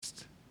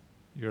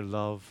your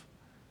love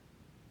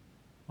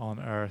on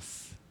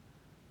earth,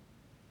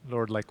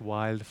 Lord, like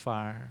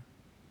wildfire,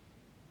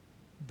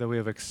 that we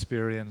have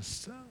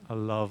experienced a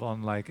love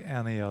unlike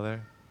any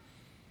other.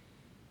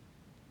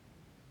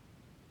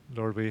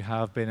 Lord, we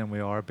have been and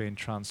we are being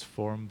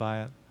transformed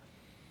by it.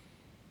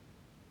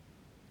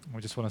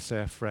 We just want to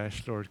say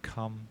afresh, Lord,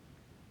 come.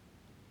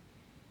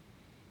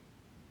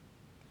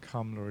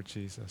 Come, Lord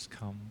Jesus,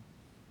 come.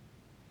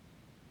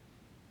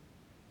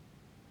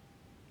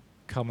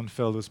 Come and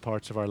fill those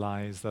parts of our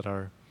lives that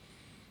are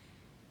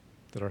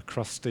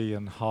crusty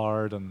and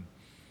hard and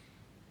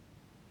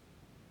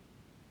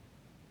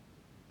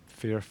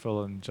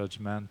fearful and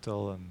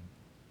judgmental and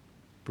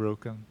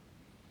broken.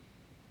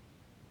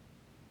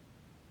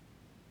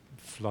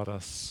 Flood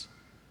us.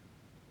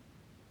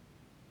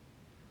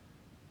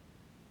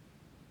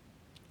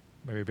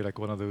 Maybe be like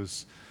one of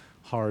those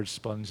hard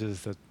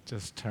sponges that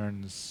just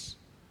turns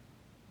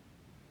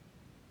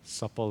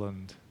supple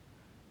and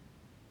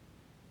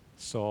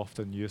soft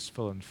and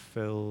useful and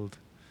filled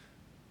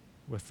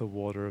with the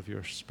water of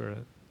your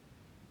Spirit.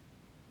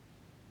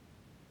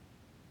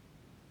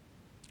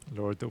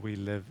 Lord, that we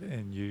live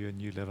in you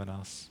and you live in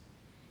us.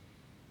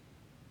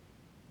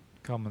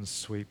 Come and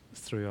sweep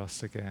through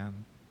us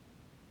again.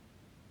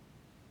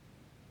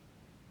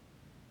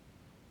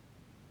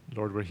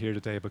 Lord, we're here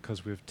today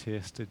because we've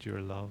tasted your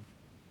love.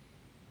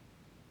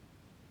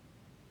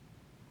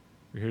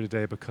 We're here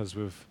today because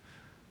we've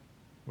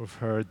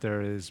heard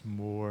there is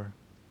more.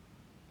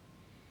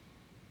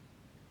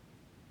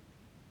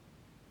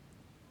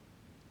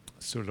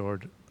 So,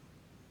 Lord,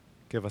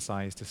 give us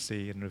eyes to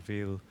see and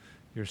reveal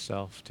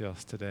yourself to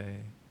us today.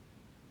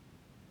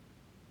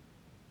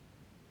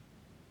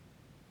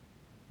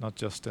 Not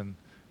just in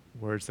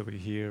words that we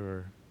hear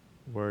or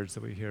words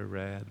that we hear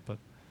read, but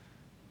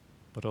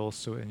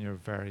also in your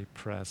very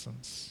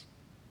presence.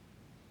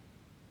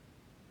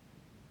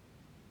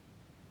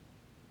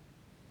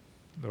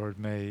 Lord,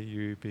 may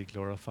you be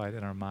glorified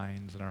in our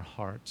minds and our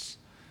hearts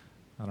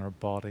and our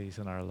bodies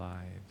and our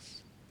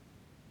lives.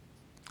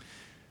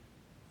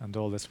 And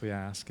all this we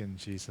ask in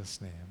Jesus'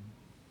 name.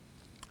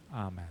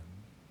 Amen.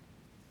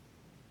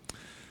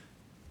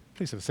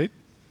 Please have a seat.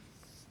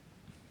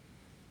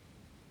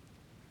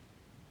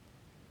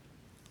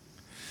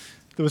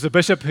 There was a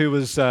bishop who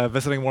was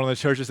visiting one of the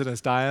churches in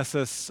his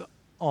diocese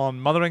on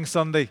Mothering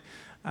Sunday,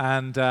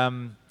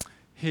 and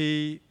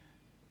he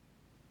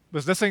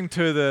was listening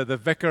to the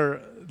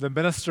vicar, the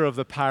minister of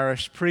the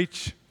parish,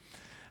 preach,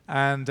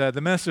 and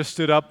the minister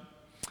stood up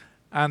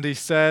and he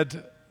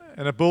said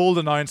in a bold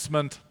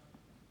announcement,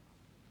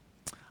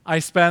 "I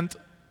spent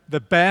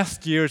the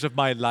best years of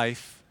my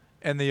life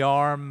in the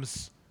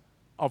arms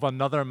of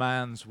another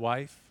man's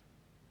wife."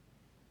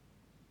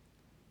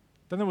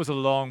 Then there was a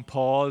long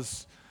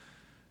pause,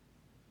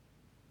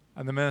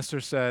 and the minister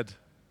said,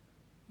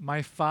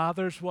 "My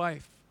father's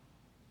wife."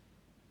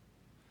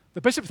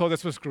 The bishop thought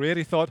this was great.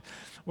 He thought,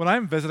 when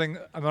I'm visiting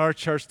another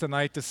church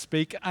tonight to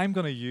speak, I'm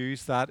going to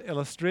use that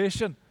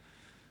illustration.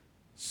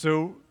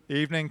 So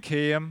evening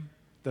came,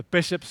 the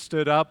bishop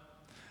stood up,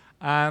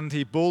 and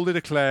he boldly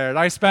declared,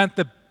 "I spent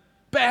the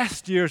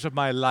best years of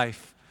my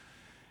life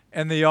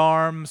in the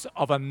arms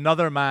of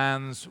another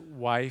man's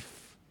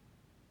wife."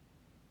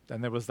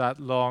 Then there was that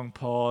long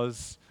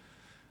pause,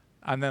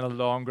 and then a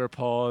longer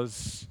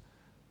pause.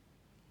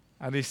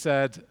 And he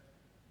said,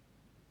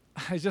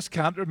 "I just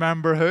can't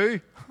remember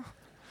who."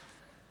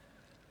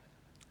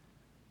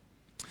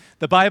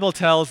 The Bible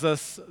tells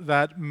us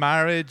that the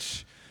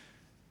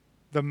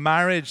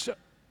marriage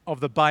of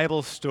the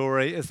Bible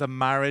story is the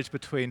marriage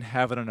between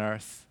heaven and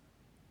earth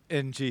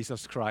in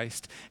Jesus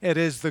Christ. It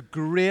is the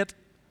great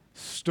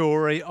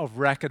story of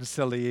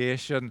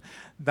reconciliation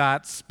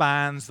that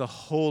spans the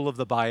whole of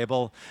the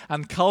Bible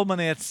and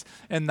culminates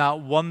in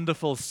that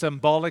wonderful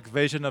symbolic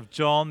vision of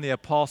John the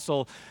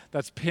Apostle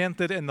that's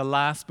painted in the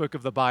last book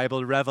of the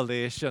Bible,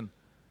 Revelation,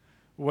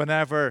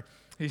 whenever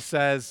he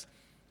says,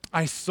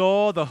 "I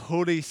saw the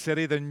holy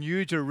city, the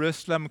new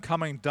Jerusalem,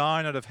 coming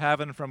down out of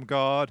heaven from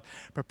God,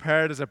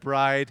 prepared as a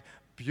bride,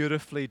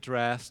 beautifully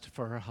dressed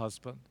for her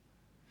husband."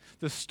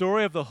 The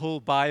story of the whole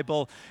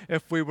Bible,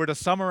 if we were to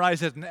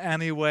summarize it in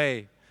any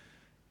way,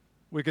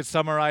 we could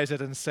summarize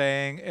it in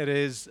saying it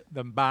is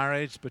the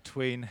marriage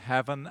between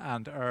heaven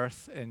and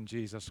earth in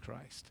Jesus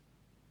Christ.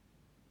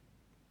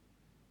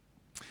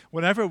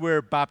 Whenever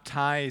we're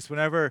baptized,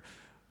 or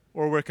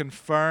we're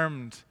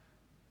confirmed,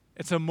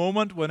 it's a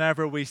moment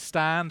whenever we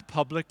stand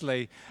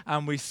publicly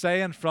and we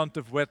say in front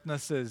of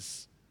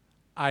witnesses,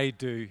 "I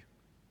do.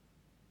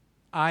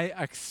 I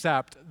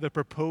accept the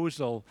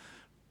proposal,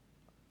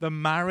 the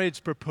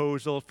marriage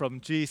proposal from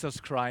Jesus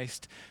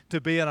Christ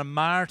to be in a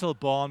marital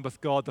bond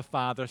with God the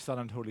Father, Son,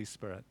 and Holy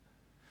Spirit."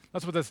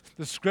 That's what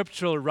the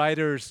scriptural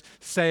writers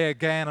say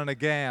again and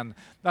again.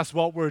 That's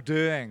what we're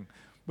doing.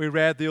 We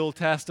read the Old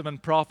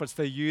Testament prophets.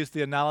 They used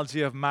the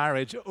analogy of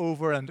marriage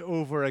over and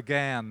over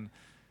again.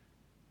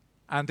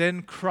 And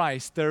in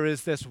Christ, there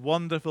is this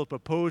wonderful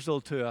proposal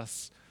to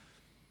us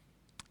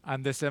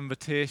and this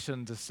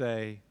invitation to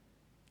say,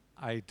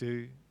 "I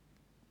do."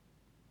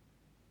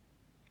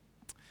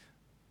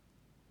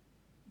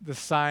 The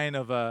sign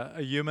of a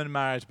human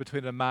marriage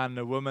between a man and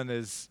a woman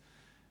is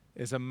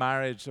a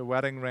marriage, a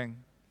wedding ring.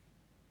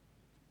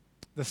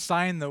 The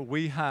sign that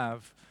we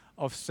have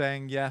of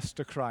saying yes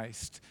to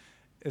Christ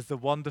is the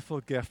wonderful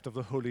gift of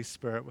the Holy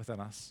Spirit within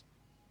us.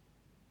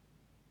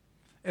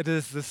 It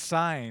is the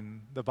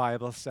sign, the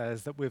Bible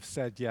says, that we've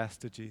said yes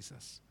to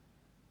Jesus,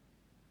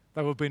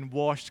 that we've been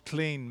washed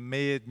clean,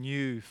 made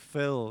new,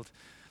 filled.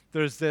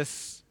 There's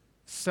this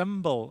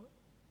symbol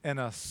in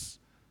us.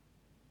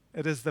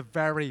 It is the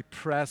very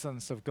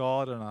presence of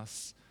God in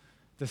us,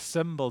 the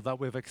symbol that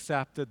we've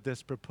accepted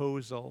this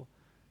proposal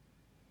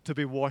to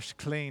be washed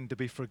clean, to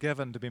be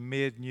forgiven, to be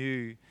made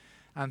new,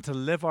 and to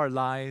live our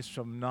lives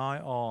from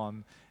now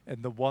on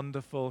in the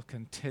wonderful,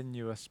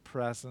 continuous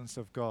presence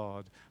of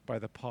God by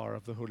the power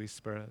of the Holy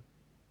Spirit.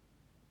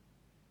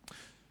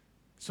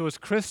 So as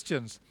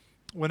Christians,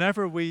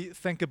 whenever we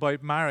think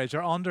about marriage,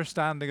 our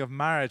understanding of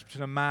marriage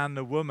between a man and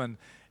a woman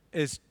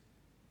is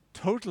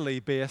totally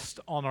based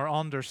on our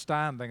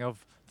understanding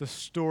of the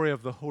story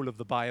of the whole of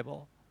the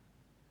Bible.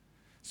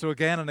 So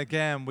again and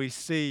again we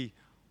see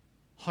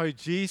how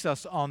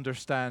Jesus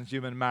understands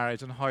human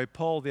marriage and how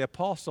Paul the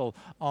Apostle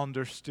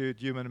understood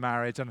human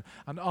marriage and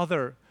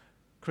other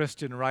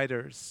Christian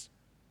writers.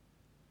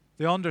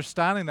 The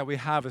understanding that we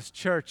have as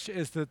church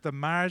is that the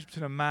marriage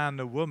between a man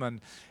and a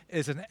woman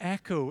is an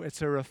echo,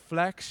 it's a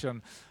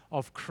reflection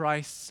of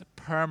Christ's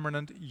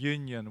permanent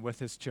union with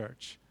his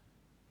church.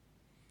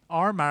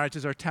 Our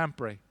marriages are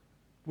temporary.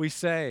 We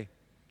say,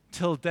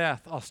 till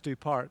death us do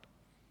part.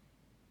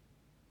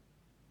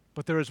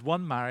 But there is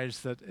one marriage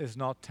that is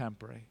not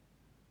temporary.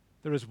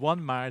 There is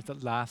one marriage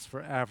that lasts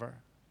forever.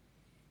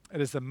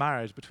 It is the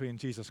marriage between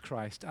Jesus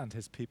Christ and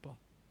his people,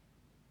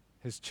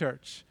 his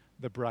church,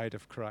 the bride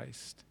of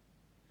Christ.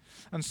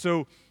 And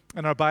so,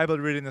 in our Bible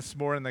reading this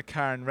morning that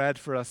Karen read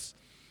for us,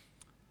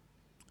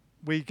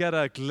 we get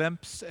a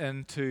glimpse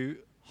into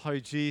how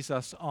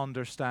Jesus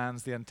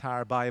understands the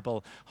entire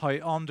Bible, how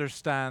he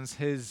understands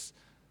his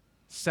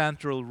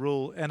central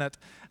role in it,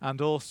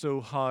 and also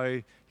how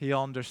he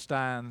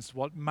understands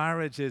what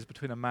marriage is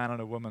between a man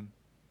and a woman.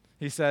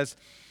 He says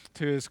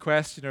to his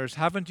questioners,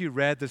 "Haven't you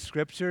read the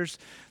scriptures?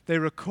 They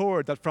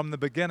record that from the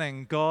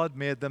beginning God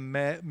made them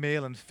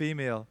male and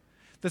female.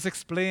 This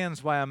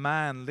explains why a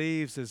man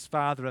leaves his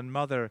father and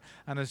mother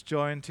and is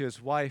joined to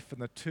his wife,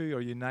 and the two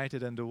are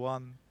united into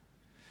one.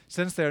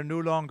 Since they are no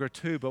longer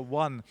two but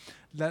one,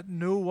 let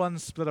no one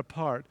split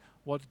apart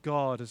what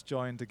God has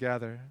joined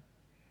together."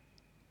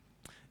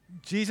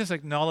 Jesus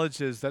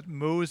acknowledges that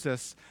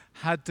Moses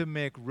had to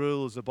make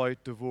rules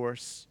about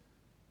divorce,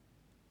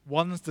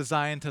 ones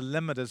designed to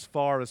limit as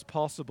far as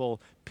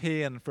possible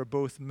pain for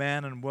both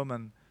men and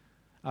women,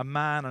 a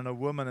man and a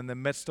woman in the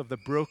midst of the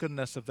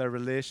brokenness of their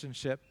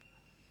relationship,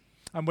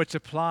 and which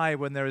apply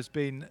when there has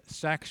been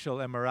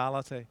sexual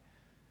immorality.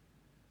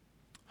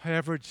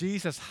 However,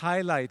 Jesus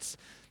highlights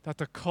that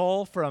the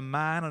call for a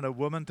man and a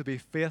woman to be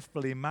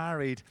faithfully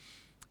married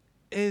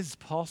is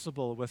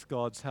possible with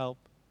God's help.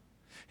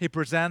 He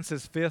presents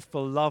his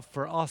faithful love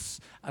for us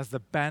as the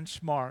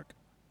benchmark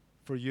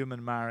for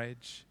human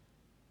marriage.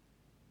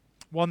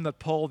 One that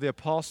Paul the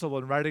Apostle,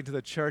 when writing to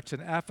the church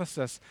in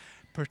Ephesus,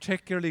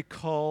 particularly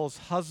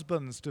calls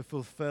husbands to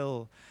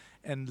fulfill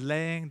in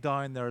laying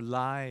down their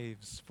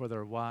lives for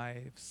their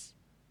wives.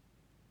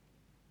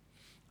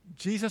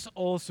 Jesus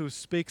also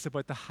speaks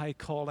about the high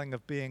calling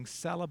of being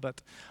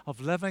celibate, of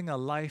living a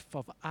life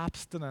of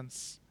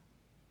abstinence,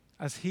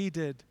 as he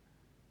did,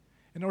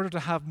 in order to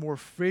have more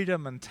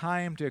freedom and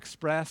time to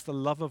express the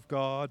love of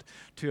God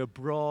to a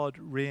broad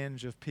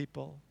range of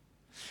people.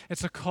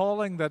 It's a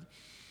calling that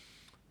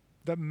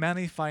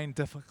many find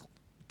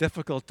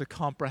difficult to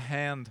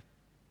comprehend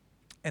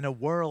in a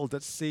world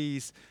that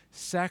sees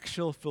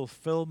sexual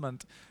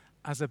fulfillment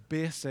as a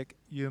basic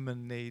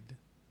human need.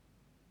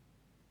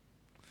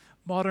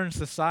 Modern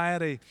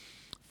society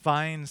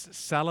finds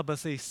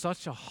celibacy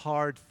such a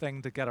hard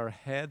thing to get our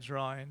heads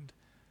around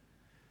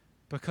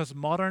because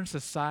modern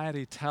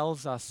society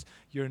tells us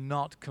you're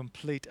not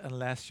complete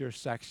unless you're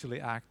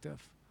sexually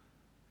active.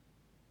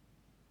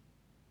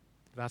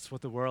 That's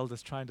what the world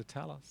is trying to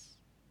tell us.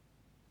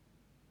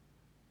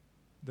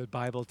 The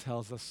Bible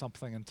tells us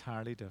something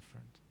entirely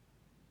different.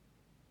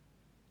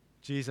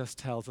 Jesus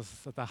tells us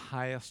that the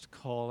highest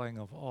calling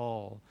of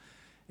all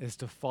is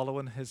to follow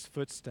in his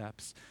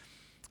footsteps.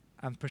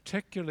 And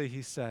particularly,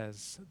 he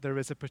says, there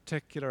is a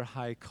particular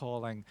high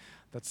calling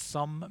that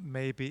some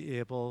may be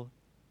able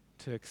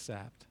to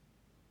accept.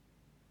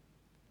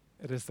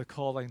 It is the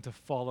calling to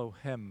follow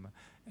him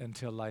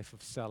into a life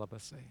of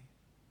celibacy.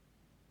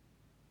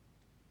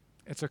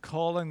 It's a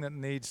calling that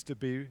needs to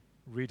be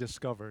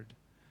rediscovered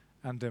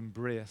and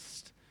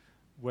embraced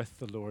with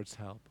the Lord's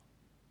help.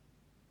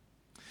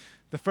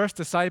 The first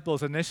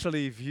disciples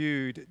initially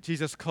viewed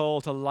Jesus'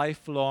 call to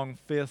lifelong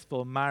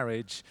faithful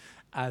marriage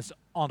as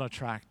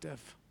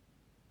unattractive.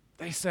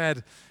 They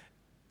said,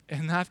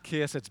 in that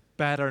case, it's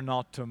better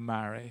not to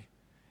marry.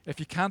 If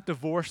you can't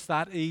divorce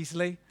that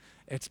easily,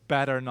 it's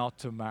better not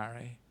to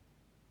marry.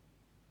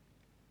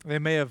 They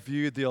may have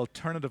viewed the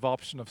alternative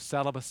option of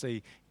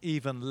celibacy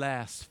even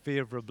less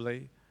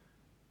favorably.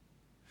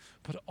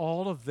 But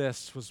all of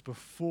this was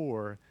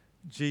before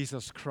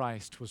Jesus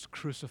Christ was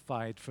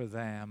crucified for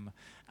them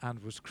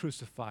and was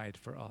crucified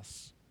for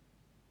us.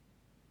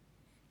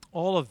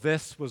 All of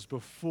this was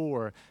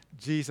before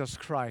Jesus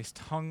Christ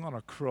hung on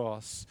a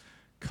cross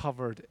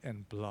covered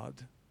in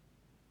blood,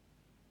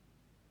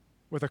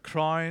 with a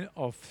crown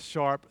of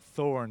sharp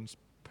thorns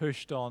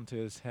pushed onto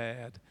his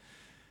head,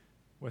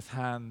 with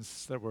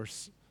hands that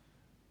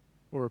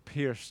were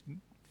pierced,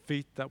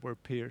 feet that were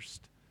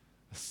pierced,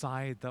 a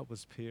side that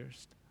was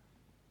pierced.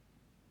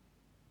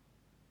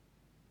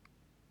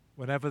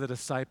 Whenever the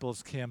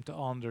disciples came to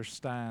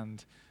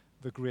understand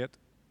the great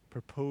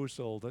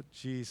proposal that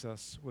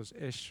Jesus was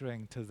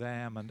issuing to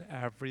them and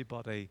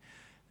everybody,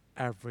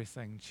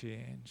 everything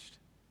changed.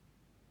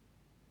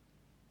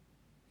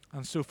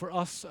 And so for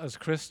us as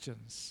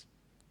Christians,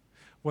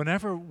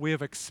 whenever we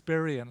have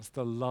experienced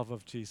the love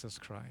of Jesus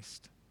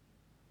Christ,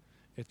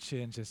 it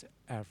changes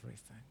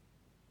everything.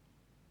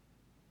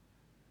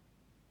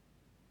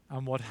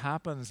 And what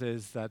happens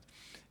is that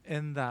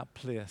in that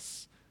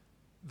place,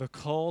 the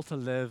call to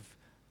live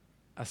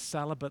a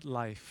celibate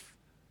life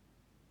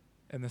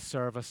in the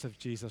service of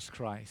Jesus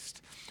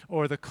Christ,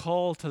 or the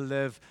call to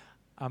live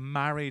a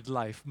married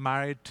life,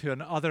 married to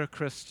another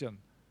Christian,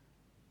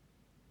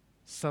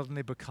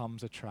 suddenly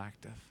becomes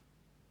attractive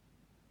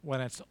when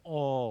it's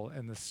all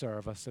in the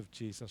service of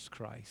Jesus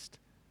Christ.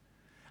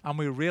 And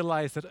we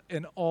realize that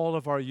in all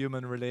of our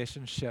human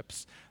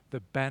relationships,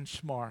 the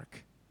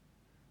benchmark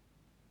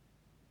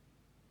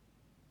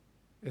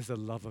is the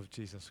love of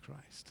Jesus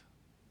Christ.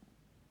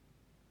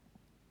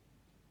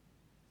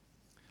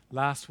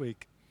 Last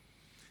week,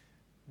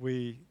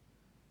 we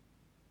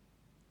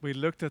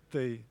looked at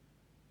the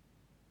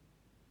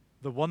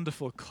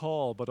wonderful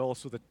call, but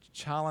also the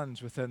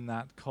challenge within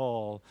that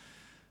call.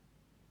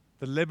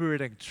 The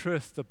liberating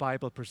truth the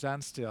Bible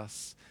presents to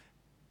us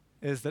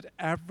is that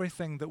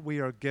everything that we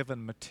are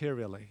given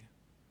materially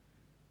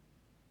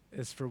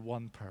is for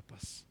one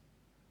purpose: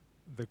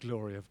 the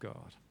glory of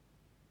God.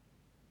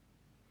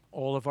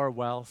 All of our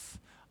wealth,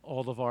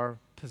 all of our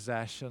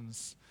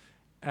possessions,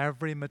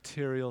 every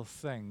material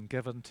thing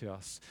given to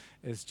us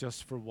is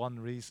just for one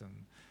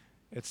reason.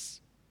 It's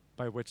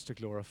by which to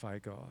glorify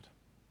God.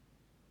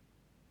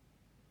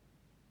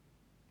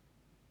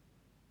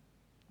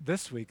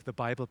 This week, the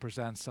Bible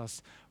presents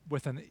us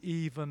with an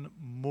even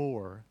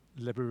more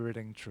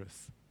liberating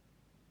truth,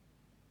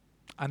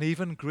 an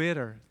even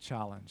greater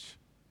challenge,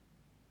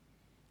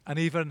 an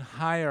even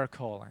higher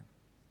calling.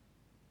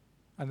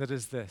 And it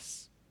is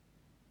this: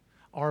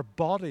 our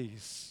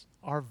bodies,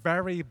 our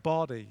very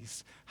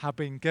bodies, have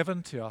been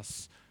given to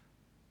us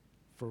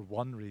for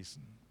one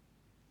reason: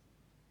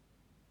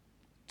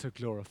 to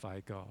glorify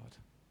God.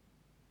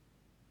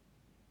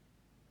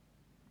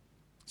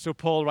 So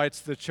Paul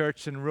writes to the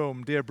church in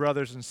Rome, "Dear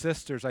brothers and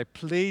sisters, I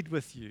plead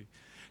with you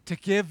to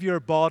give your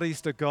bodies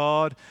to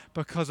God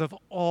because of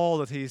all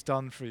that he's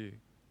done for you.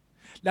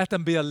 Let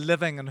them be a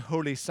living and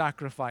holy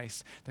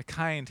sacrifice, the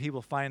kind he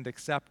will find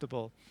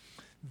acceptable.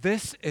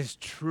 This is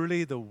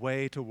truly the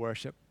way to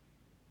worship.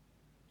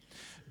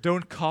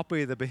 Don't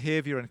copy the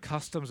behavior and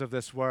customs of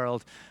this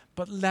world,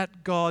 but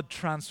let God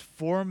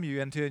transform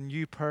you into a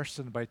new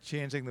person by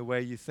changing the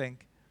way you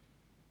think.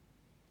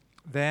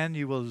 Then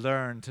you will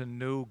learn to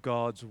know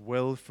God's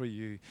will for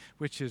you,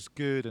 which is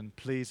good and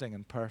pleasing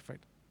and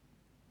perfect."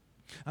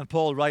 And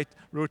Paul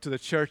wrote to the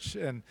church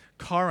in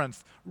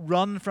Corinth,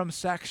 "Run from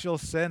sexual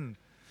sin.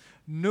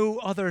 No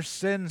other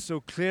sin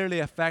so clearly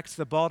affects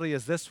the body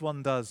as this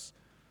one does.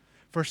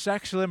 For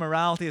sexual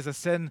immorality is a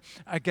sin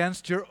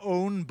against your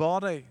own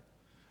body.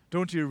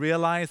 Don't you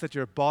realize that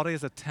your body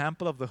is a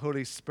temple of the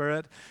Holy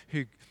Spirit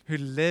who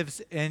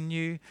lives in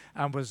you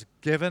and was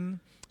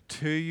given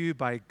to you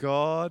by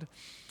God?"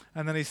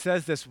 And then he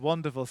says this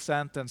wonderful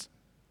sentence: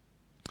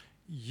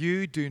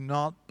 "You do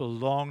not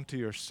belong to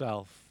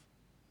yourself,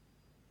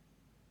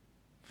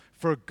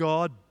 for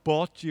God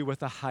bought you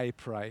with a high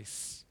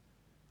price.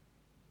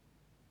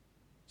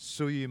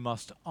 So you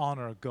must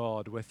honor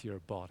God with your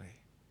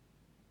body."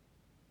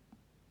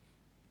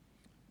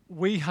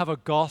 We have a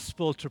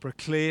gospel to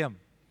proclaim,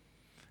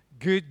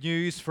 good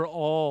news for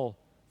all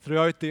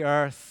throughout the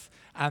earth,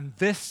 and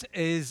this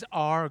is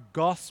our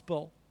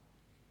gospel.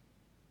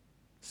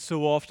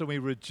 So often we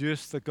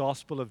reduce the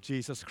gospel of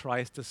Jesus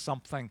Christ to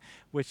something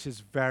which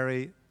is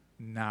very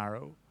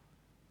narrow.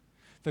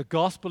 The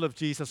gospel of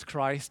Jesus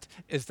Christ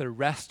is the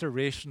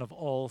restoration of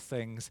all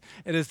things.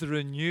 It is the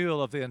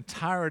renewal of the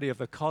entirety of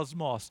the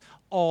cosmos,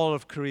 all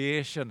of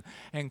creation,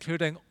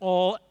 including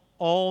all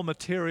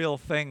material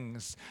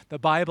things. The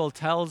Bible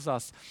tells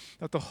us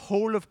that the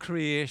whole of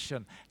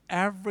creation,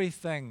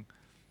 everything,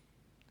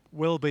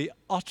 will be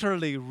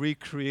utterly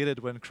recreated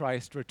when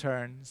Christ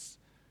returns.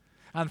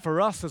 And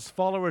for us as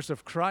followers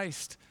of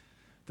Christ,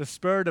 the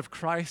Spirit of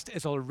Christ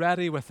is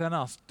already within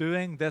us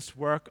doing this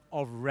work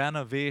of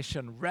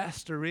renovation,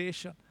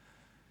 restoration.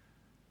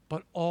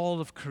 But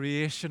all of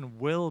creation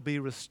will be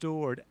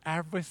restored.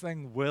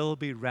 Everything will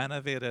be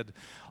renovated.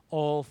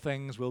 all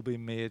things will be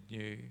made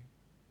new.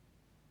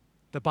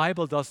 The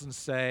Bible doesn't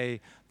say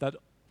that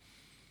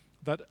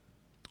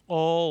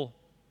all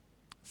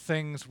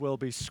things will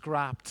be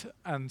scrapped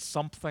and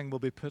something will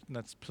be put in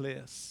its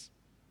place.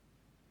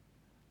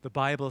 The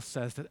Bible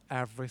says that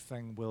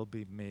everything will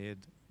be made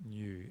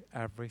new.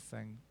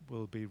 Everything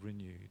will be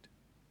renewed.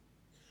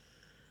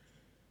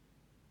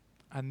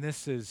 And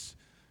this is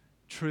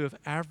true of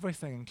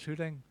everything,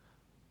 including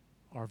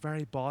our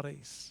very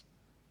bodies.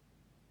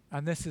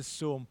 And this is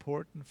so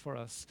important for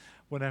us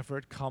whenever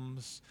it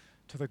comes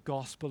to the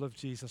gospel of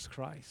Jesus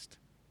Christ,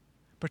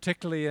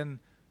 particularly in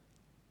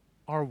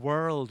our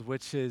world,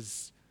 which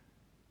is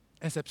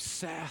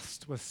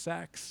obsessed with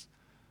sex,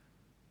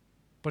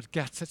 but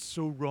gets it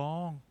so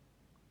wrong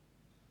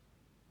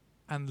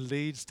and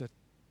leads to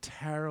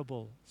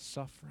terrible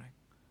suffering.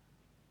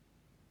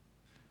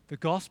 The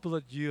gospel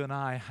that you and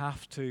I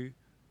have to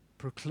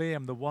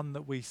proclaim, the one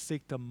that we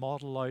seek to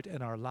model out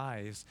in our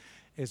lives,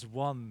 is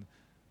one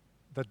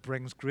that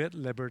brings great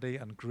liberty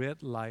and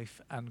great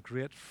life and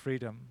great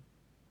freedom.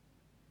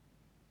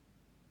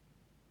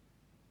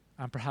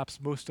 And perhaps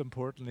most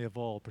importantly of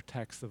all,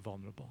 protects the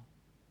vulnerable.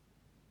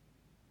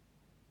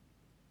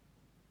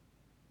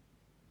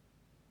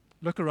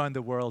 Look around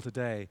the world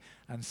today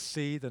and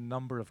see the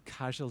number of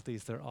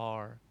casualties there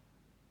are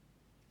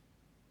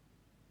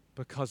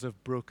because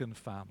of broken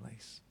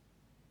families.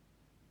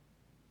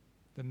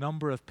 The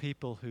number of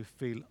people who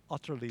feel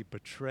utterly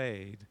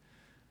betrayed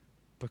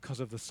because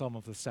of some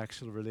of the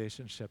sexual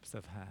relationships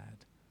they've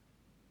had.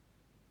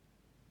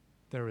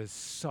 There is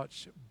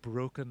such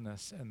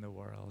brokenness in the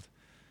world.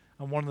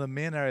 And one of the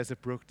main areas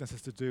of brokenness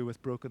is to do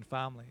with broken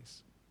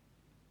families.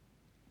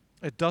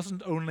 It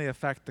doesn't only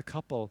affect the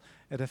couple,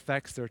 it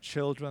affects their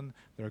children,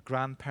 their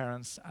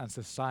grandparents, and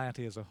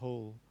society as a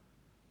whole.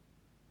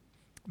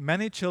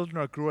 Many children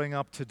are growing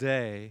up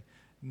today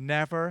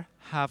never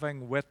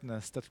having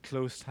witnessed at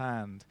close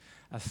hand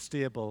a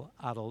stable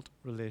adult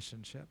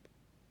relationship.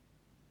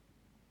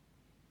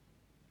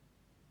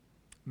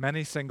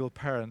 Many single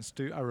parents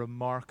do a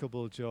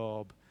remarkable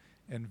job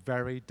in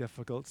very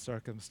difficult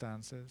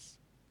circumstances.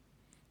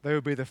 They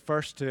would be the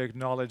first to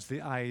acknowledge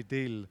the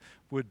ideal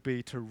would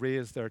be to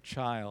raise their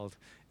child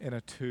in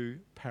a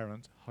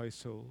two-parent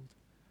household.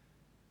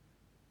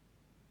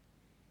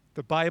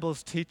 The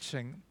Bible's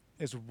teaching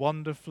is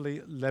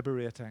wonderfully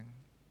liberating,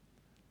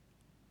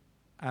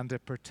 and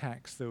it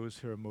protects those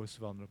who are most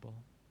vulnerable.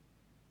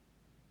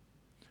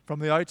 From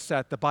the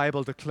outset, the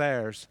Bible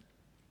declares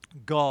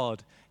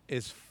God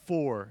is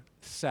for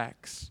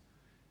sex.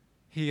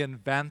 He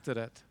invented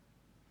it.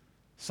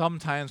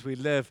 Sometimes,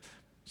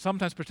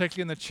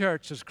 particularly in the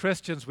church, as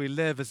Christians, we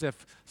live as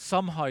if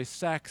somehow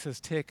sex has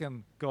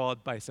taken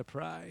God by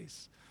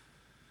surprise.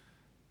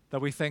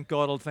 That we think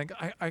God will think,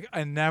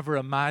 I never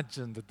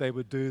imagined that they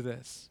would do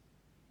this.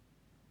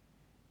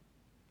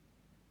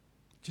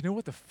 Do you know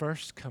what the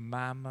first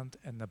commandment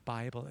in the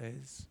Bible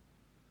is?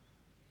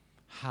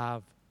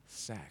 Have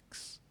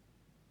sex.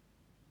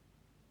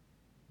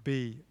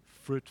 Be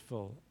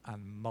fruitful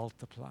and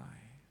multiply.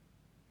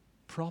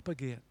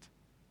 Propagate.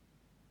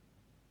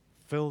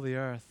 Fill the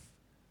earth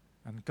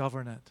and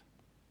govern it.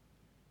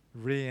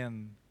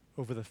 Reign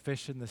over the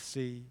fish in the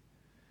sea,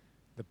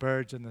 the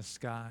birds in the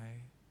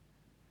sky,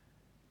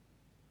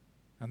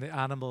 and the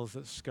animals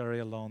that scurry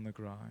along the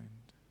ground.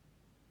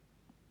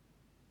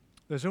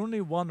 There's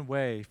only one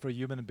way for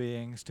human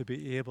beings to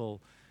be able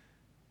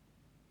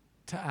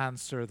to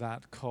answer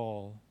that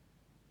call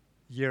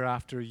year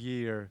after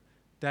year,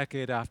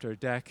 decade after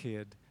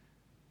decade,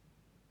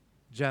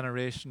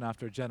 generation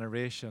after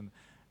generation,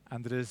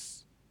 and it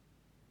is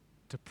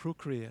to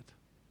procreate.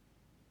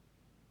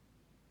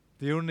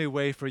 The only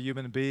way for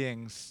human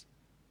beings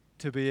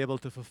to be able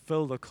to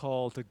fulfill the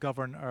call to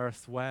govern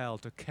earth well,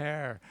 to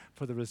care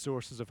for the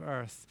resources of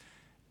earth,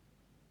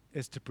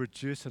 is to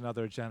produce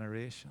another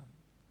generation.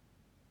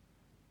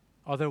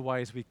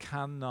 Otherwise, we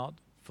cannot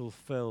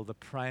fulfill the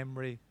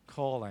primary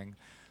calling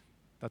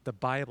that the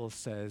Bible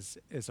says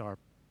is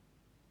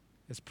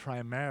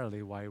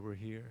primarily why we're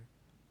here.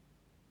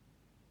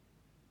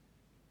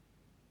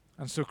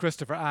 And so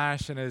Christopher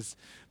Ash, in his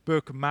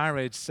book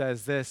Marriage,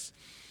 says this: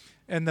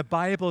 in the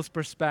Bible's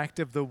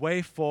perspective, the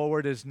way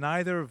forward is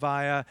neither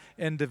via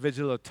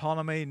individual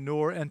autonomy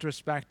nor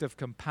introspective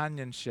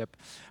companionship,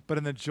 but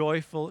in the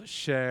joyful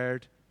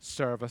shared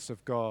service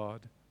of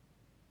God.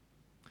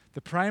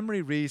 The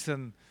primary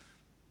reason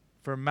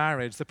for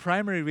marriage, the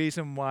primary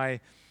reason why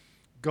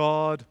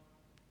God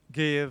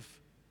gave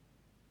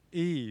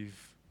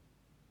Eve,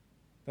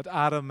 that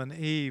Adam and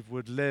Eve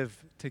would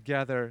live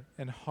together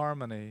in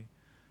harmony,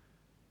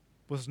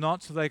 was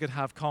not so they could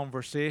have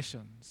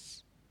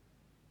conversations.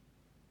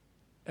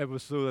 It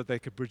was so that they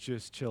could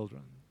produce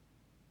children.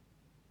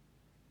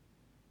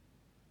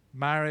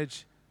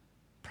 Marriage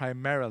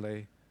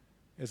primarily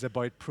is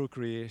about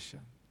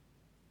procreation,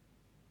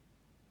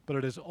 but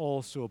it is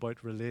also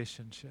about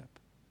relationship.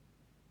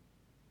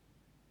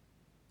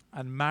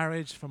 And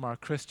marriage, from our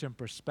Christian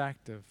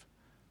perspective,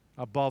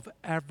 above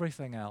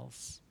everything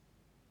else,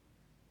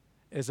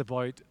 is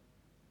about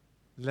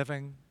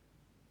living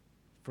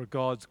for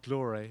God's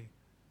glory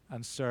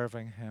and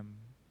serving Him.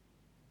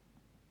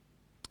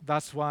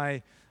 That's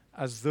why,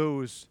 as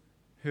those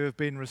who have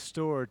been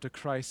restored to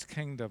Christ's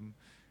kingdom,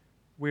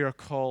 we are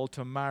called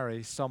to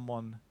marry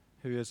someone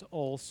who is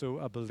also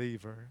a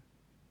believer.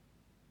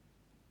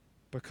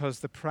 Because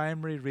the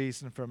primary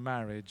reason for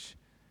marriage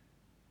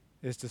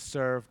is to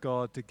serve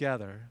God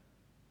together.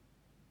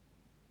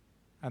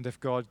 And if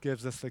God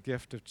gives us the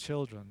gift of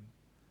children,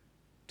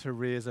 to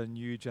raise a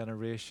new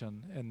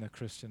generation in the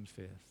Christian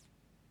faith.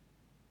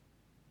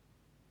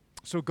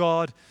 So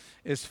God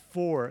is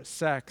for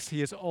sex.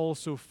 He is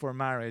also for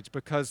marriage,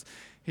 because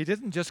He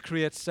didn't just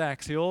create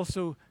sex, He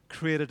also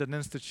created an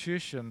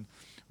institution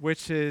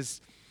which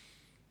is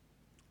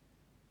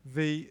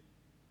the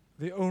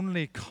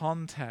only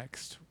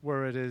context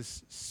where it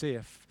is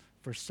safe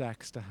for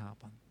sex to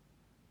happen.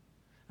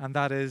 And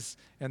that is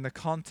in the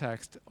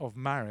context of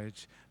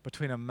marriage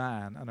between a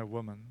man and a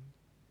woman.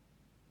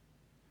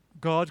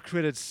 God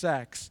created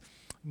sex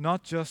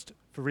not just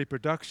for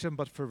reproduction,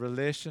 but for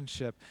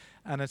relationship.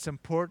 And it's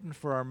important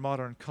for our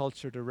modern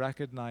culture to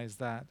recognize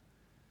that.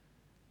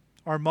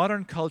 Our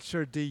modern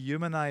culture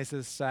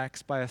dehumanizes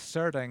sex by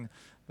asserting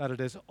that it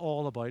is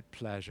all about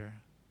pleasure.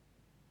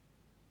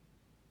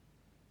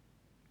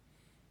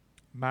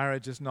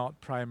 Marriage is not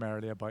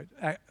primarily about,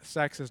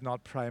 sex is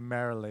not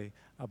primarily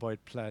about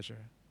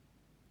pleasure.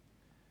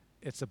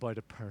 It's about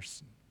a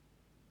person.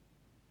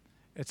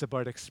 It's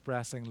about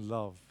expressing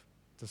love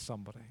to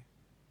somebody.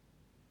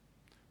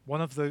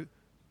 One of the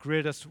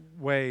greatest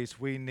ways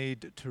we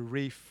need to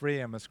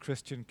reframe as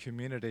Christian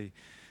community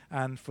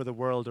and for the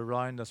world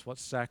around us what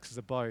sex is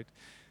about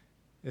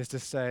is to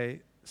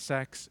say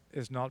sex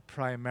is not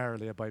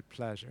primarily about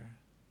pleasure.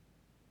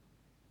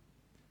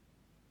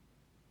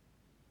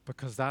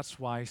 Because that's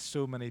why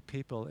so many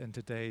people in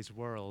today's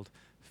world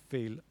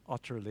feel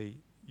utterly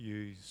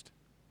used.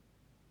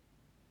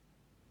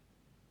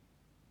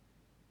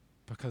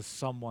 Because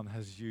someone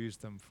has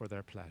used them for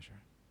their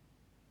pleasure.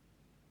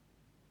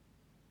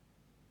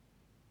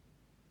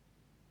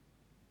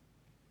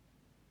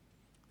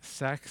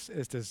 Sex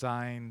is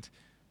designed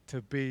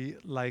to be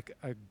like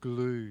a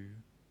glue,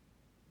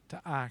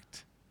 to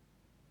act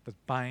that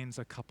binds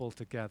a couple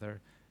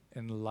together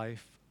in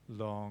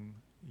lifelong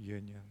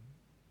union.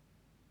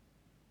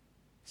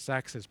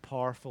 Sex is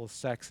powerful,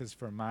 sex is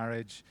for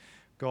marriage.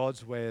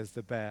 God's way is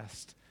the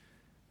best,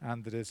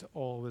 and it is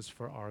always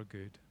for our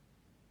good.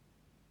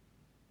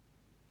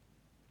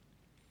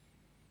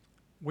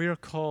 We are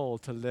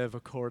called to live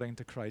according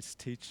to Christ's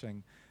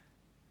teaching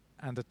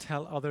and to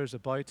tell others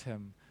about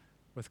Him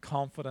with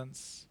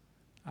confidence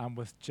and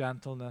with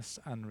gentleness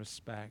and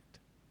respect.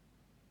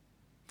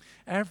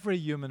 Every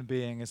human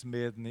being is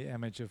made in the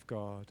image of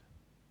God.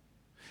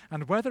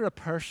 And whether a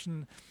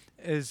person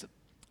is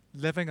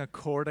living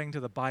according to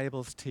the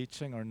Bible's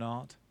teaching or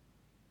not,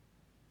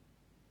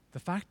 the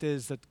fact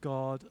is that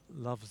God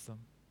loves them.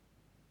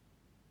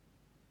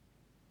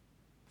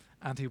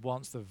 And He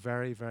wants the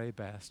very, very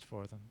best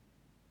for them.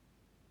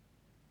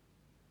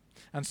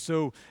 And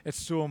so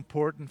it's so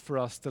important for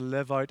us to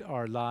live out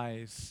our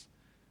lives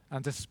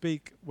and to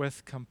speak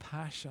with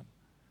compassion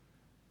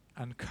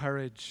and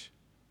courage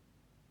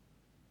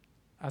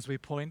as we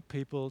point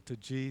people to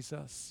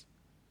Jesus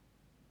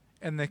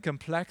in the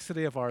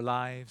complexity of our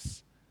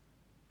lives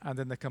and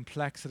in the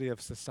complexity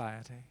of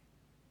society.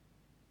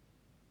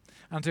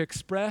 And to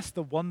express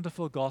the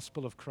wonderful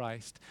gospel of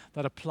Christ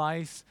that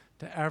applies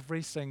to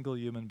every single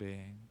human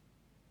being.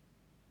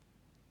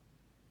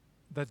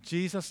 That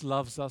Jesus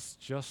loves us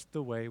just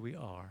the way we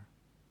are.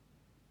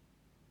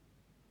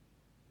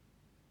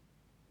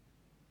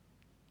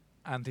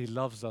 And He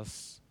loves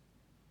us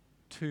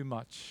too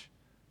much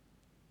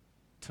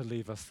to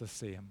leave us the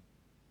same.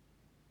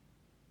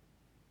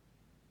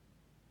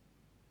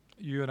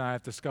 You and I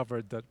have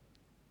discovered that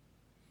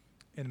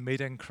in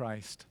meeting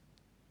Christ,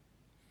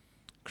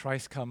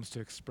 Christ comes to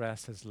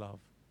express His love.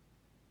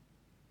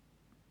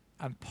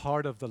 And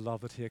part of the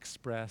love that He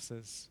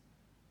expresses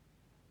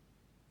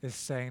is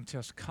saying to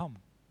us, come.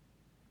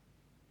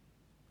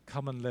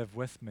 Come and live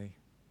with me.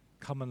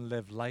 Come and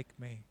live like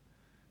me.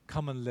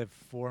 Come and live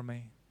for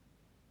me.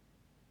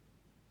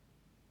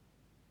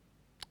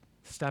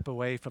 Step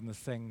away from the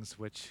things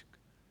which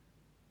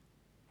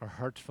are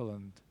hurtful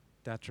and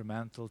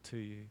detrimental to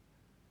you,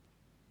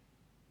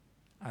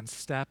 and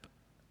step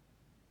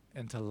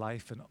into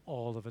life in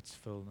all of its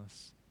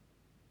fullness.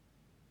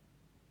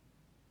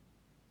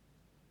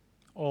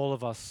 All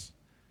of us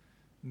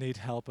need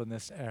help in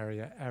this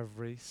area,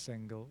 every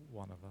single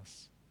one of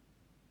us.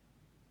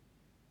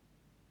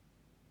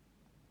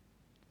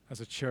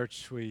 As a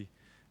church, we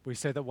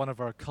say that one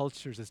of our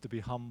cultures is to be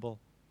humble.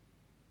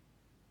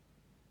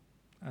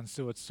 And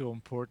so it's so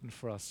important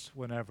for us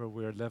whenever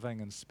we're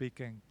living and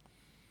speaking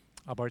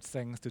about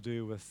things to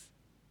do with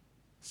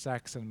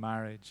sex and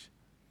marriage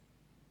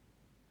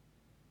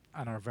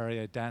and our very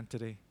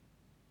identity,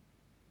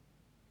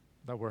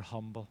 that we're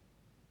humble,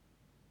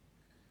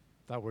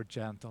 that we're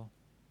gentle,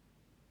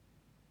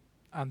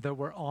 and that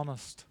we're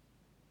honest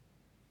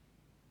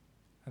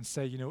and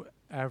say,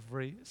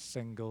 every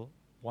single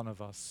one of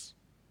us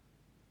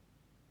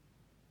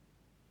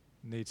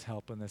needs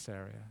help in this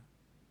area.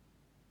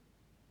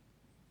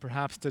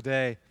 Perhaps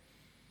today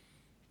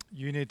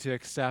you need to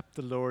accept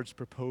the Lord's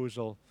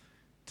proposal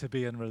to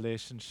be in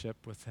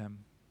relationship with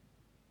Him.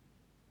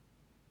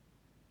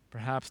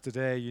 Perhaps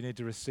today you need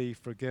to receive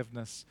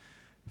forgiveness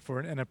for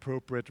an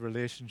inappropriate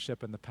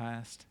relationship in the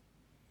past.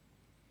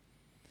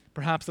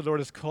 Perhaps the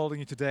Lord is calling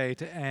you today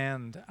to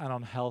end an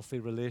unhealthy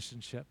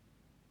relationship,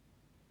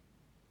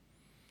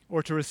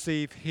 or to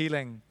receive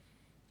healing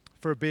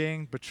for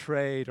being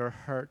betrayed or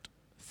hurt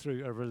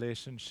through a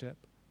relationship,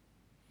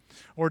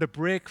 or to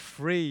break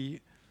free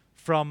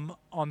from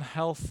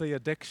unhealthy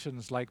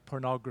addictions like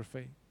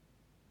pornography,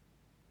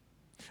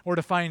 or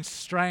to find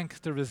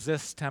strength to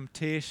resist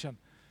temptation,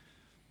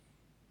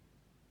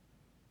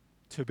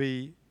 to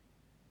be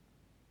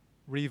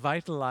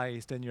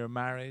revitalized in your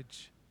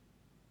marriage,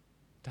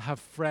 to have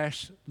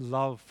fresh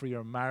love for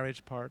your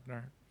marriage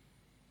partner,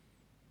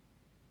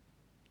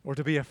 or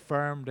to be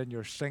affirmed in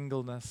your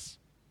singleness,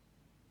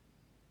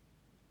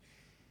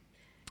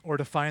 or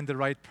to find the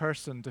right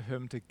person to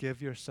whom to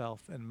give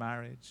yourself in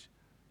marriage.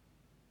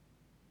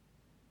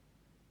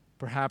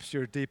 Perhaps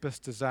your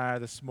deepest desire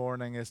this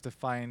morning is to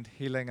find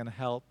healing and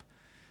help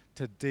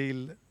to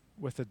deal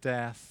with the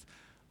death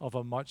of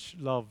a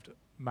much-loved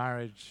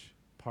marriage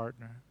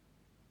partner,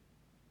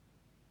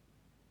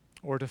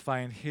 or to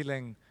find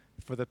healing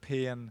for the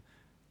pain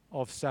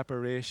of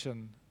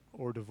separation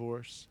or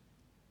divorce.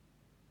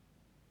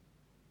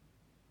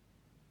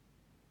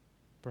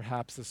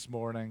 Perhaps this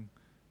morning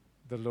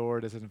the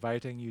Lord is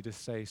inviting you to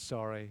say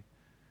sorry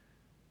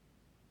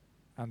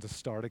and to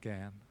start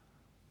again.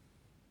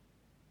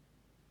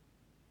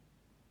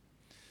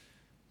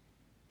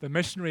 The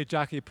missionary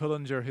Jackie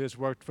Pullinger, who has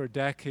worked for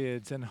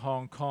decades in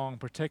Hong Kong,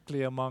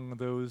 particularly among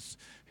those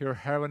who are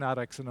heroin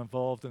addicts and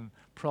involved in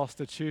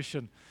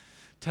prostitution,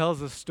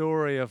 tells a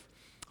story of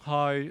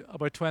how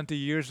about 20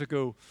 years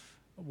ago,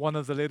 one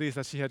of the ladies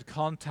that she had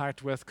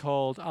contact with,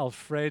 called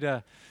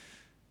Alfreda,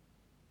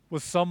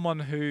 was someone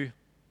who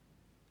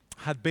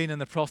had been in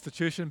the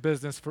prostitution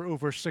business for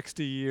over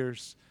 60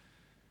 years.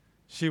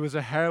 She was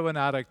a heroin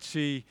addict.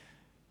 She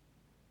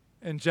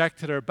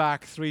injected her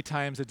back 3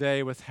 times a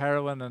day with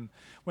heroin, and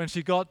when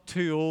she got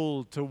too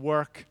old to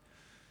work,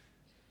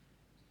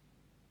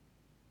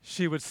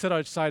 she would sit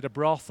outside a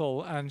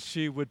brothel and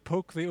she would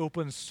poke the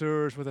open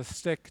sewers with a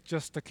stick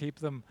just to keep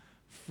them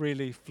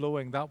freely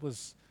flowing. That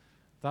was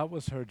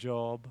her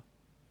job.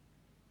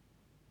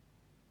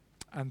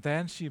 And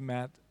then she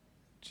met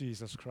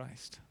Jesus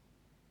Christ.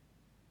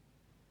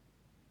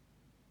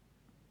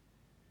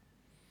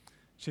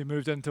 She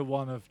moved into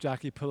one of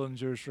Jackie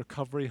Pullinger's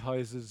recovery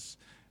houses,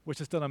 which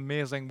has done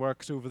amazing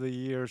works over the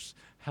years,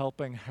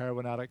 helping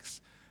heroin addicts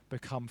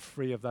become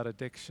free of that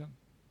addiction.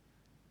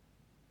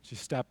 She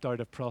stepped out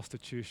of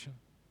prostitution.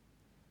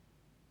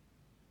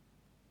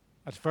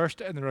 At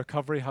first, in the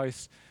recovery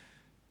house,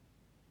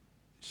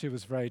 she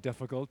was very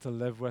difficult to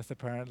live with,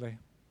 apparently.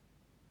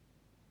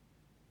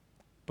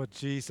 But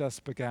Jesus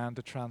began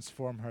to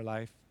transform her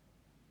life.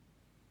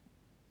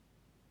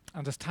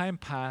 And as time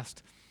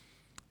passed,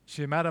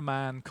 she met a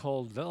man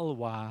called Little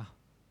Wah,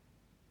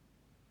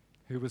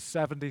 who was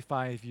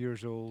 75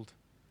 years old.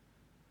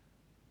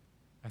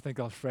 I think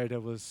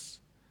Alfreda was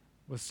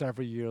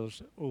several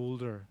years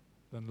older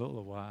than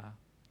Little Wah.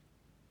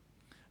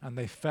 And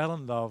they fell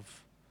in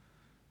love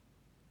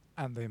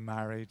and they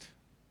married.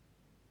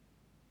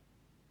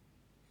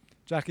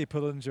 Jackie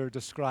Pullinger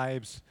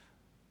describes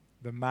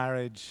the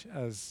marriage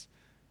as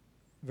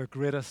the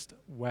greatest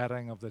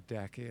wedding of the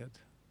decade.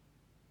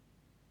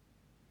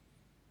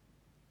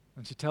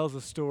 And she tells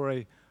the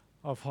story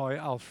of how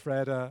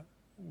Alfreda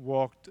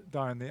walked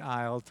down the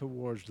aisle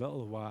towards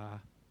Little Wah,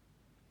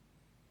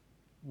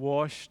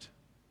 washed,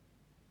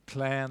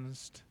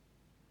 cleansed,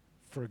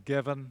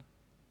 forgiven,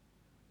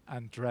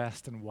 and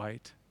dressed in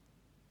white.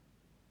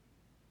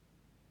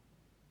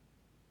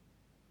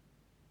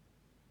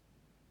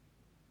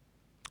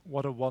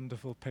 What a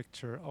wonderful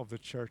picture of the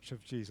Church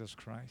of Jesus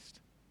Christ.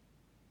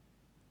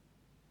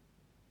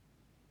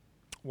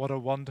 What a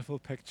wonderful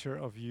picture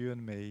of you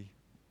and me,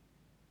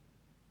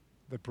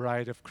 the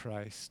bride of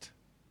Christ,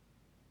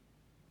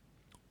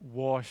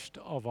 washed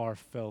of our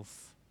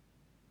filth,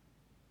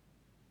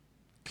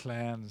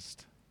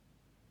 cleansed,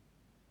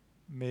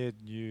 made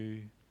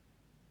new,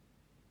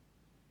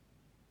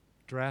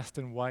 dressed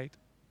in white,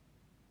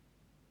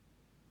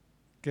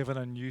 given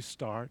a new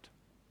start,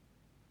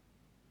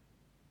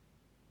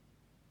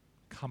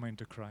 coming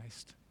to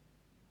Christ.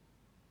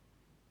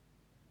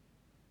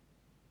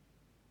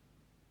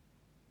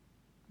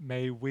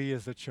 May we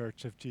as the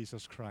Church of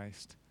Jesus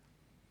Christ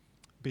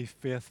be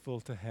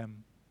faithful to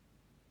Him,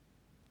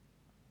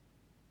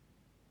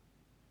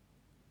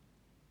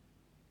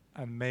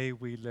 and may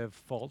we live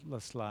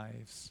faultless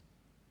lives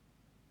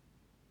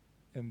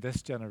in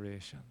this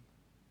generation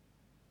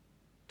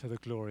to the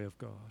glory of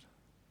God.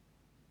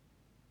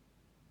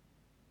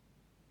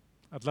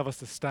 I'd love us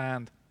to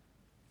stand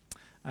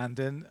and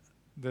in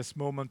this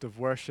moment of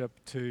worship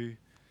to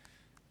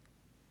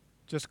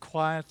just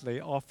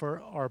quietly offer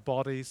our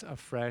bodies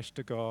afresh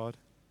to God.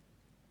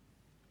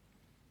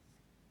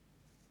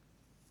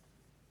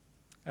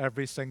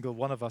 Every single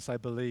one of us, I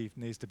believe,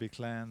 needs to be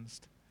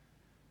cleansed.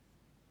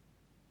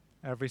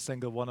 Every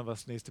single one of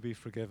us needs to be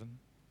forgiven.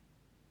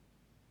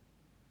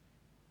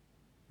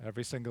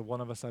 Every single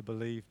one of us, I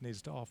believe,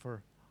 needs to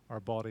offer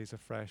our bodies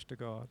afresh to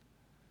God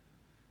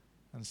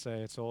and say,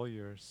 it's all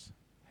yours,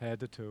 head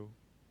to toe,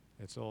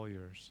 it's all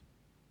yours.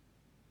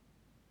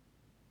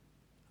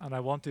 And I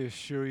want to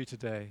assure you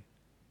today,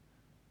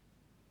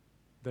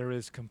 there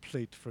is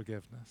complete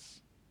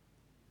forgiveness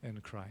in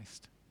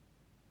Christ.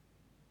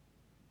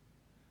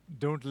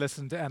 Don't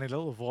listen to any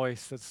little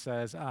voice that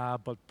says,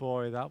 but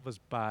boy, that was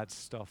bad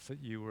stuff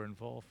that you were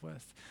involved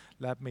with.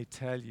 Let me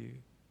tell you,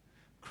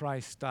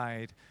 Christ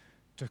died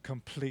to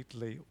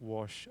completely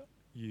wash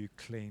you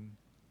clean.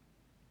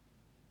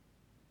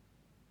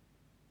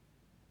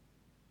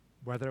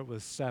 Whether it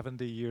was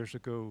 70 years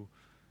ago,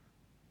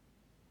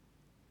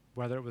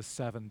 whether it was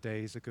 7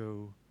 days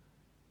ago,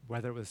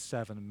 whether it was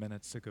 7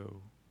 minutes ago,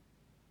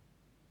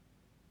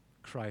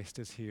 Christ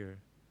is here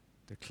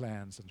to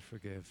cleanse and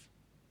forgive.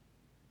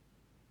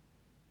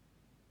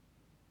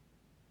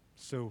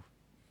 So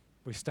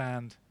we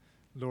stand,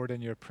 Lord,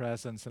 in your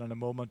presence, and in a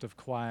moment of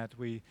quiet,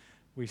 we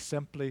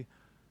simply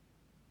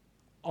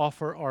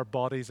offer our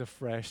bodies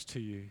afresh to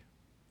you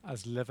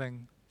as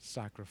living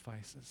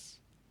sacrifices.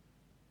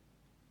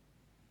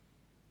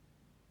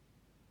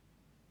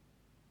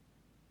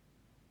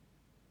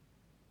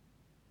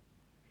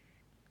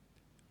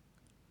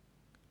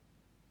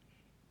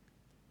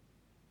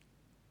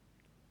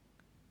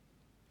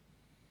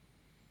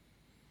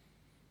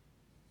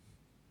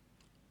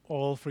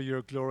 All for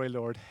your glory,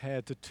 Lord,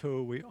 head to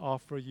toe, we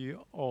offer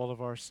you all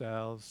of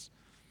ourselves,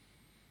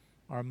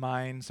 our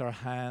minds, our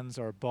hands,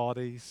 our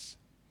bodies,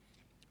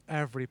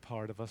 every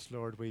part of us,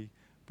 Lord, we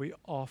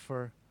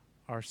offer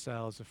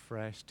ourselves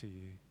afresh to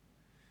you.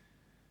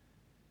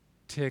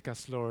 Take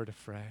us, Lord,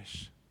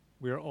 afresh.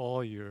 We are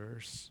all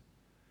yours.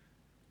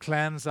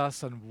 Cleanse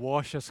us and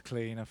wash us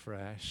clean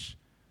afresh.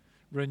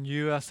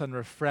 Renew us and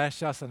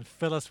refresh us and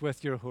fill us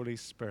with your Holy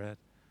Spirit.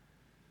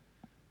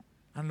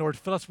 And Lord,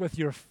 fill us with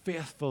your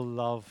faithful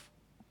love.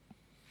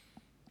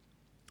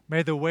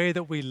 May the way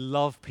that we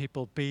love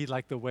people be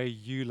like the way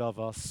you love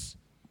us.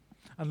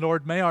 And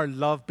Lord, may our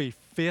love be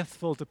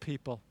faithful to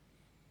people.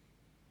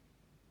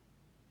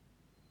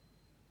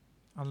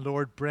 And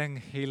Lord, bring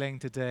healing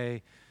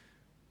today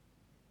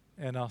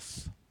in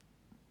us.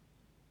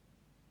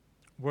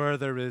 Where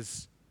there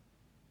is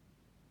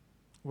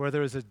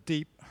a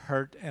deep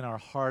hurt in our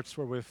hearts,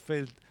 where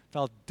we've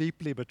felt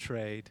deeply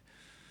betrayed,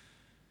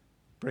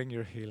 bring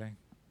your healing.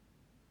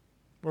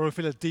 Where we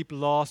feel a deep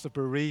loss of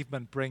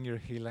bereavement, bring your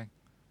healing.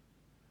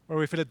 Where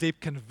we feel a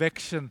deep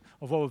conviction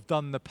of what we've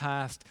done in the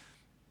past,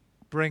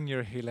 bring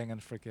your healing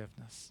and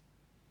forgiveness.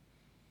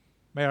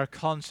 May our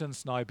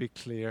conscience now be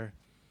clear.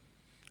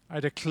 I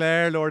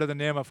declare, Lord, in the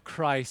name of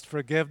Christ,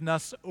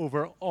 forgiveness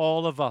over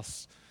all of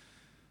us.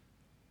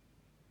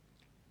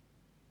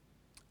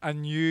 A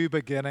new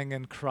beginning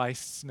in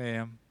Christ's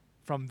name.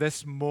 From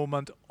this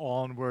moment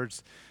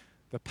onwards,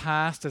 the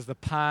past is the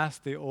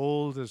past, the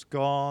old is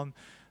gone,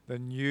 the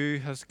new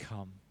has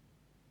come.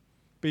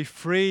 Be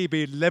free,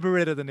 be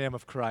liberated in the name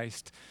of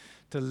Christ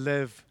to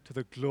live to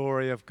the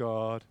glory of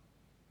God.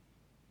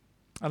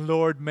 And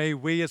Lord, may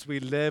we, as we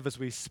live, as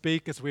we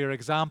speak, as we are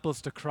examples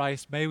to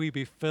Christ, may we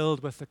be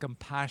filled with the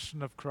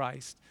compassion of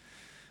Christ.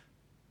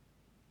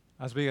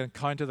 As we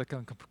encounter the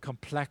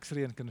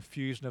complexity and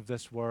confusion of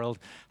this world,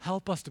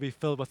 help us to be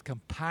filled with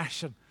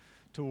compassion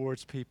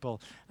towards people,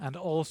 and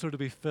also to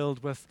be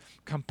filled with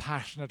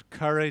compassionate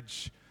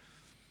courage,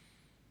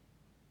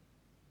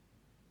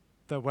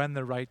 that when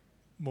the right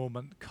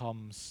moment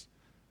comes,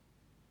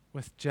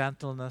 with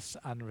gentleness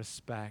and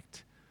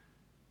respect,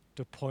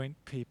 to point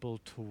people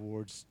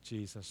towards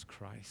Jesus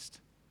Christ,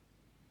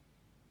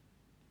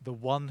 the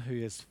one who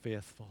is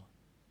faithful,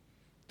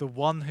 the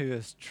one who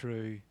is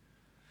true,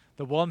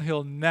 the one who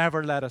will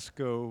never let us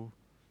go,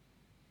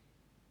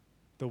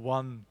 the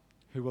one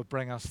who will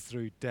bring us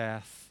through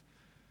death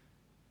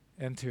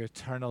into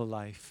eternal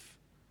life,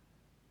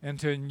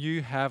 into a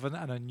new heaven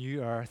and a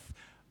new earth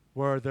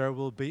where there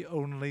will be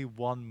only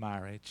one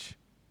marriage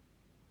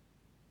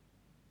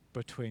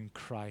between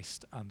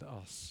Christ and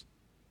us,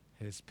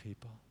 his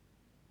people.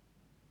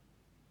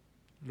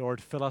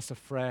 Lord, fill us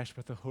afresh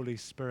with the Holy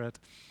Spirit,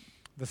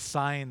 the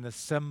sign, the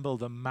symbol,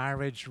 the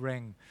marriage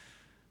ring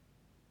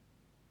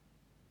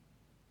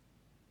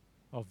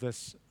of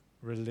this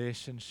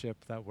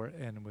relationship that we're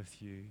in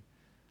with you,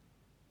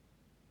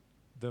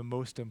 the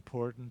most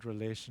important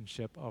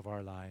relationship of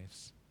our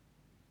lives.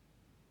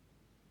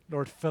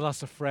 Lord, fill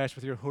us afresh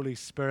with your Holy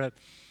Spirit,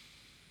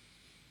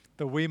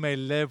 that we may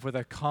live with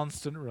a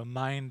constant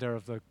reminder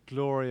of the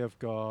glory of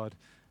God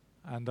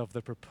and of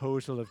the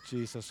proposal of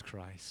Jesus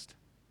Christ.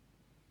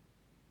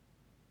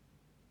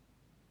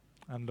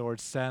 And Lord,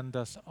 send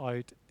us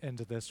out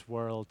into this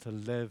world to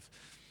live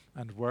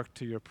and work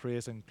to your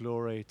praise and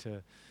glory,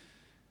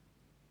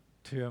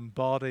 to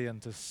embody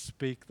and to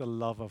speak the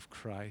love of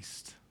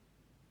Christ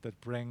that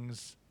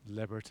brings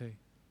liberty.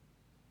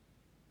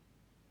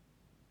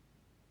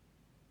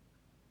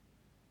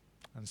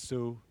 And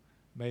so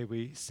May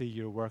we see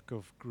your work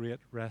of great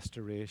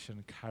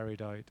restoration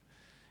carried out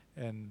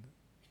in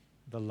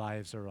the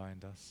lives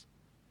around us,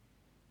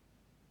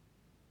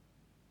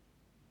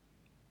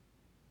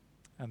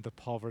 and the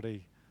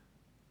poverty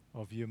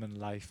of human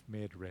life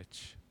made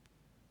rich.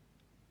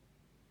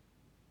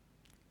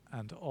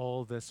 And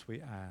all this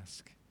we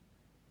ask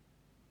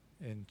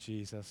in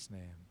Jesus'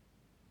 name.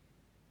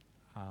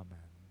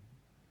 Amen.